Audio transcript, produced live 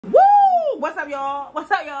What's up, y'all? What's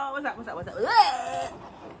up, y'all? What's up? What's up? What's up? Ugh.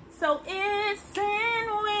 So it's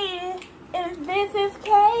Cinwe, and this is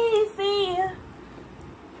Casey.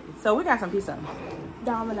 So we got some pizza.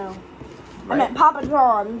 Domino. Right. I meant Papa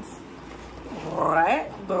John's. Right.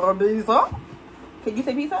 The pizza. Can you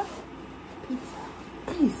say pizza?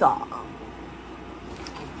 Pizza. Pizza.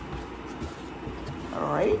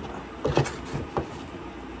 All right.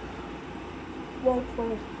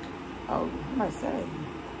 Waffle. Oh, what I say?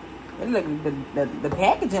 It look the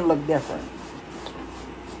packaging look different.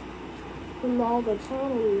 From all the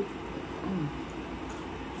time.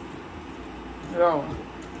 Yo.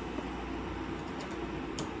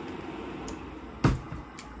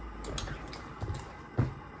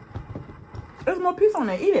 There's more pizza on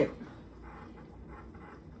there. Eat it.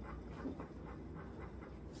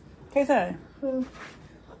 Okay, sir.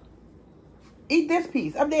 Eat this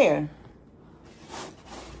piece up there.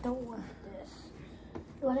 Don't want this.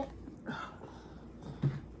 You want it?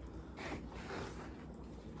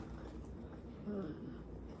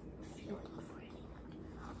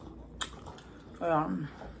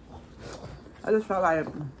 I just felt like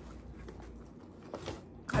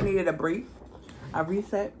I needed a break. A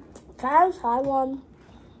reset. Can I have try one?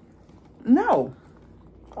 No.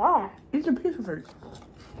 Why? Eat your pizza first.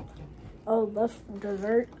 Oh, that's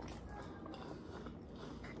dessert.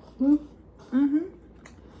 Mm-hmm.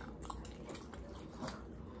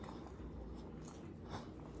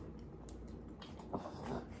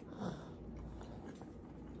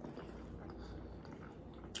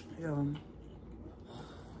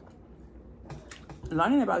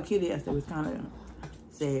 Learning about Kitty yesterday was kind of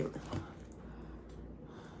sad.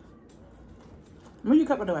 Move your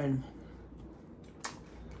cup of the way.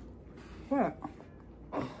 What?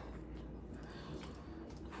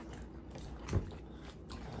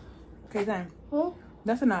 Okay, then.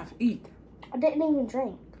 That's enough. Eat. I didn't even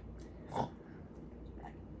drink.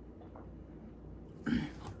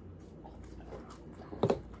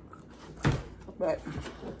 But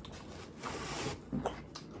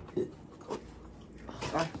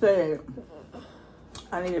I said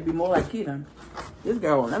I need to be more like Keita. This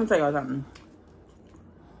girl, let me tell y'all something.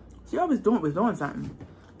 She always was doing something.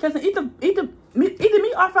 Justin, eat the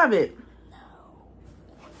meat off of it. No.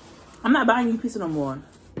 I'm not buying you pizza no more.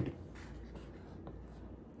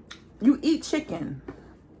 You eat chicken.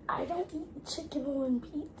 I don't eat chicken on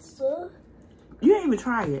pizza. You ain't even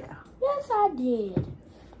try it. Yes, I did.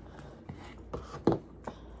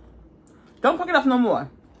 Don't cook it off no more.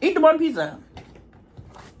 Eat the one pizza.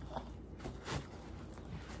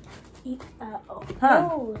 Eat oh. Huh?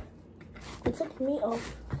 No. It took me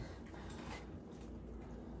off.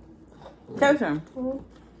 Kelson,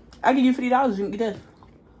 I give you $50. You can get this.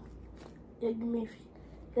 You give me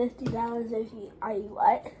 $50 if you I eat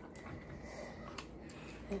what?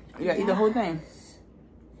 You gotta eat the whole thing.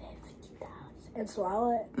 $50 and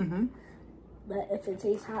swallow it. But if it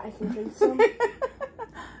tastes hot, I can drink some.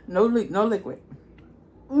 No liquid.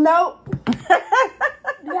 Nope.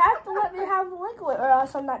 You have to let me have the liquid, or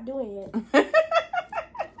else I'm not doing it.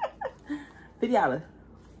 $50.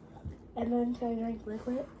 And then can I drink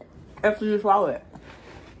liquid? After you swallow it.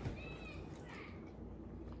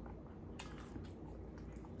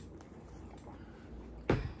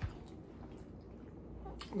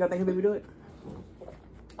 Y'all think baby do it?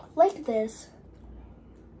 Like this.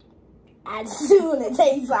 As soon as it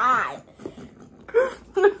tastes hot.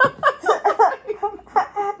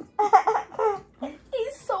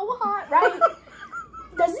 He's so hot, right?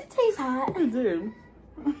 Does it taste hot? It do.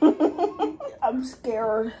 I'm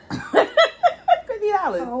scared. $50.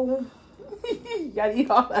 Oh. You gotta eat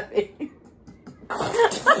all of it.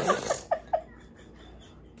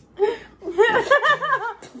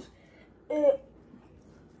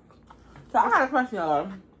 So I got a question, y'all.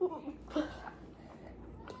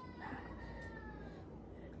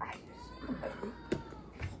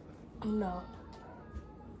 No.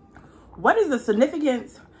 What is the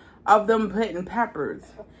significance of them putting peppers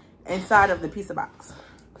inside of the pizza box?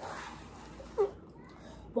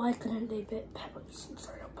 Why couldn't they put peppers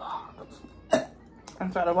inside a box?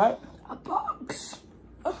 Inside of what? A box.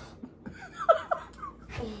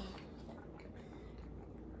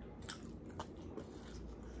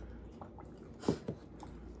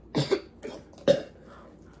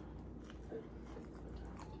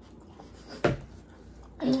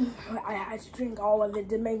 I had to drink all of it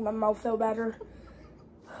to make my mouth feel better.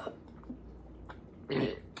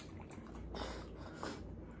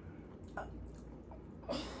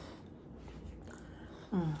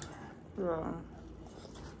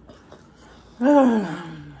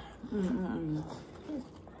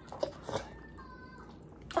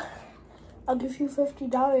 I'll give you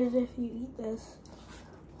 $50 if you eat this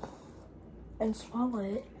and swallow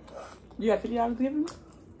it. You got $50 to give me?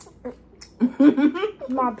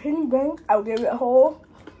 My penny bank, I'll give it whole.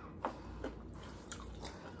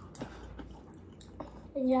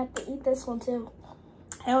 And you have to eat this one too.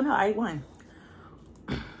 Hell no, I ate one.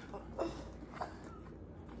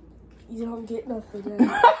 You don't get nothing then.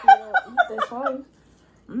 If you don't eat this one.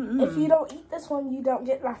 If you don't eat this one, you don't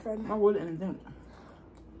get nothing. I wouldn't think.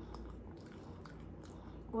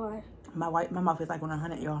 Why? My mouth is like on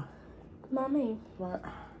 100, y'all. Mommy. What?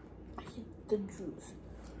 I hate the juice.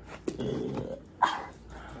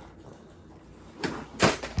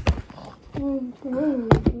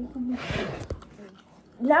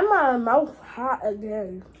 Now my mouth hot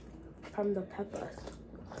again from the peppers.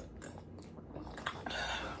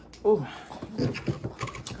 Oh,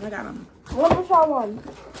 I got them. Let me try one.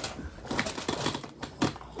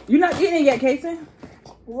 You not eating it yet, Casey?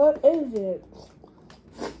 What is it?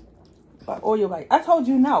 Oreo bite. I told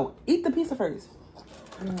you no. Eat the pizza first.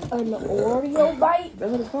 An Oreo bite? That's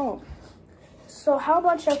what it's called. So how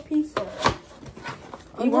much of pizza?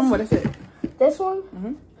 Eat one more, that's it. This one?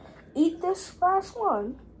 Mm-hmm. Eat this last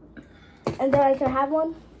one. And then I can have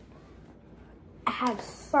one? I have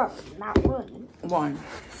some, not one. One.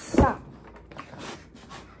 Some.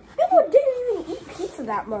 People didn't even eat pizza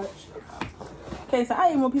that much. Okay, so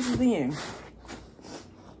I ate more pizzas than you.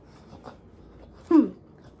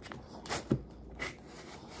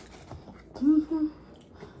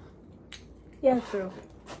 Yeah, true.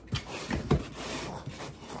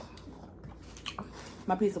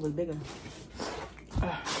 My pizza was bigger.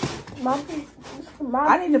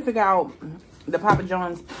 I need to figure out the Papa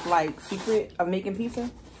John's like secret of making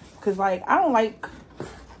pizza, cause like I don't like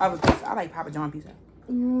other pizza. I like Papa John pizza.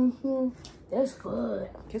 That's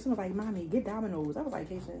good. Kissin was like, "Mommy, get Domino's." I was like,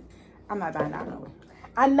 "Kissin, I'm not buying Domino's."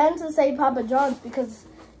 I meant to say Papa John's because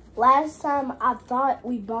last time I thought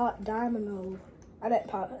we bought Domino's. I didn't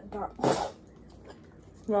Papa John's.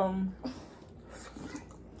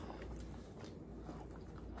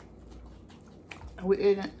 We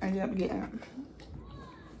ended up getting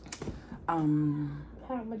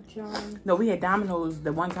Papa John's. no, we had Domino's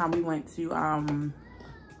the one time we went to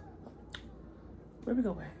where we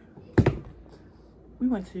go with? We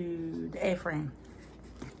went to the airframe.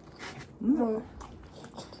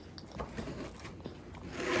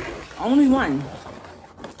 Only one.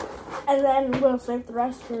 And then we'll save the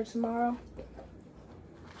rest for tomorrow.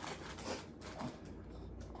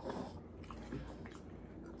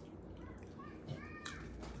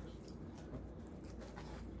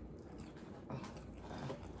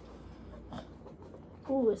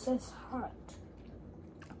 Ooh, it says hot.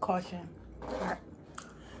 Caution. Hot.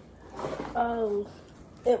 Oh,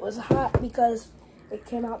 it was hot because it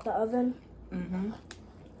came out the oven. Mm-hmm.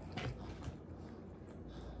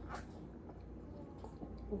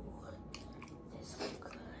 Ooh, this is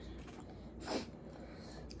good.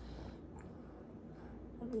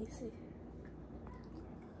 Let me see.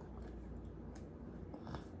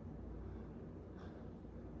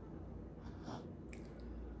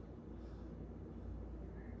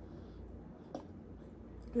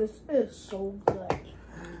 This is so good.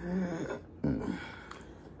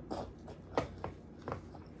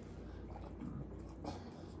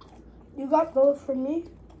 You got those for me?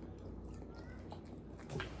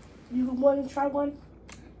 You want to try one?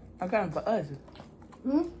 I got them for us.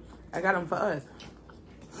 I got them for us.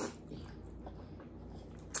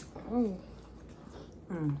 You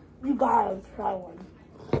gotta try one.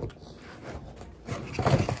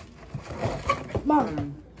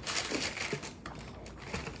 Mom.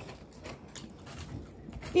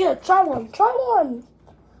 Yeah, try one. Try one.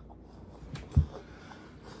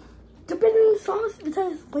 Dip it in the sauce. It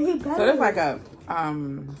tastes way better. So it's like a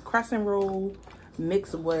crescent roll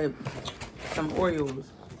mixed with some Oreos.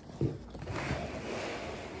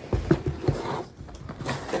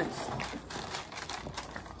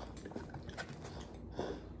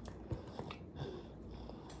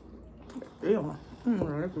 Ew.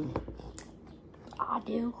 I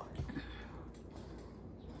do.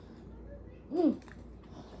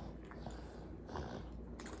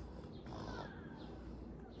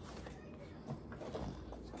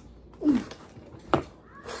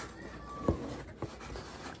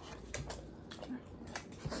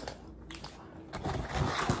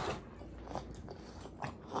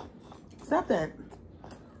 Stop that.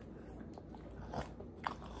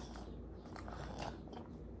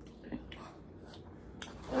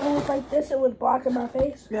 When it was like this, it was blocking my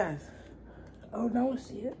face. Yes. Oh, now I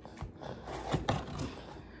see it.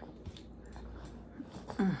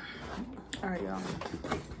 All right, y'all.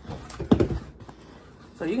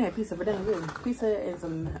 So you can have pizza for dinner, really. Pizza and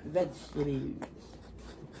some veggies.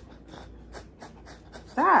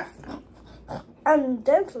 Stop. And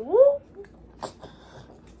then some woo.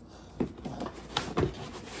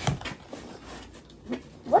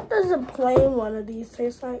 What does a plain one of these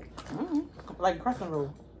taste like? Like a crescent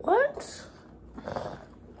roll. What?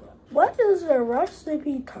 What is the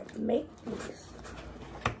recipe to make these?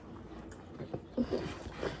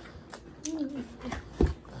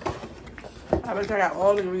 I bet you I got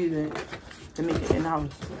all the ingredients to make it in the house.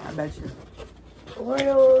 I bet you.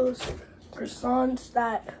 Oreos, croissants,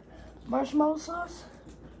 that marshmallow sauce.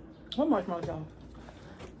 What marshmallow sauce?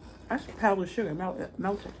 That's powdered sugar, melted.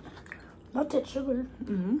 Melted sugar.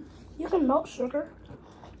 Mm-hmm. You can melt sugar.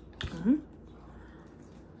 Mm-hmm.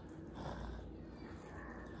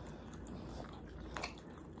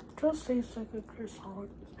 Just tastes like a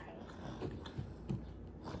croissant.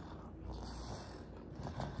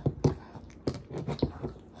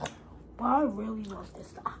 But I really love this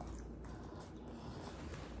stuff.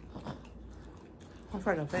 I'm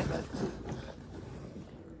trying to think of it.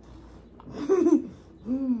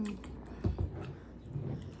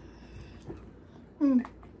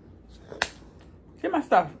 Get my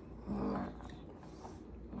stuff.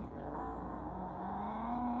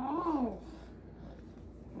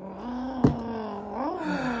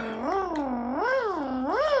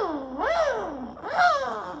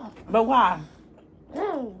 But why?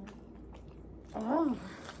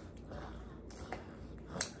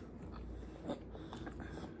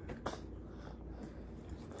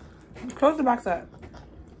 Close the box up.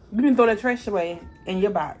 You can throw the trash away in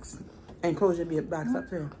your box and close your box up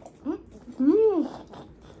too.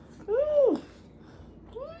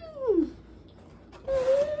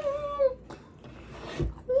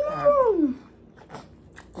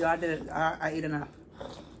 Yeah, I did it. I ate enough.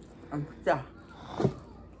 Yeah.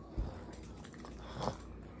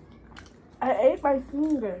 I ate my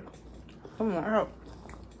finger. Come on, help.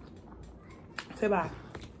 Say bye.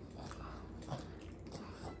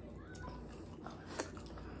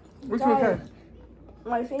 What's your turn?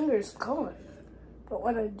 My finger's gone. But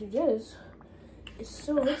when I do this, it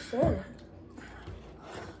still is there.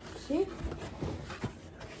 See?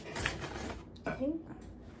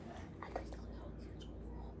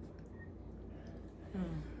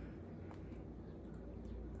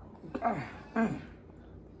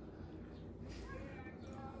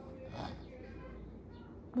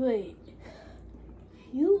 Wait,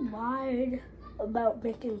 you lied about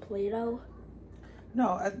making Play-Doh?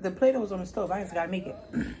 No, the Play-Doh's on the stove. I just gotta make it.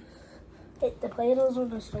 The Play-Doh's on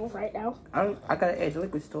the stove right now? I gotta add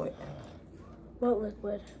liquids to it. What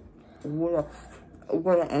liquid? Water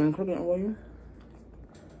and cooking oil.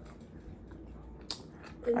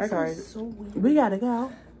 This is so weird. We gotta go.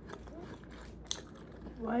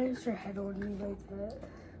 Why is your head on me like that?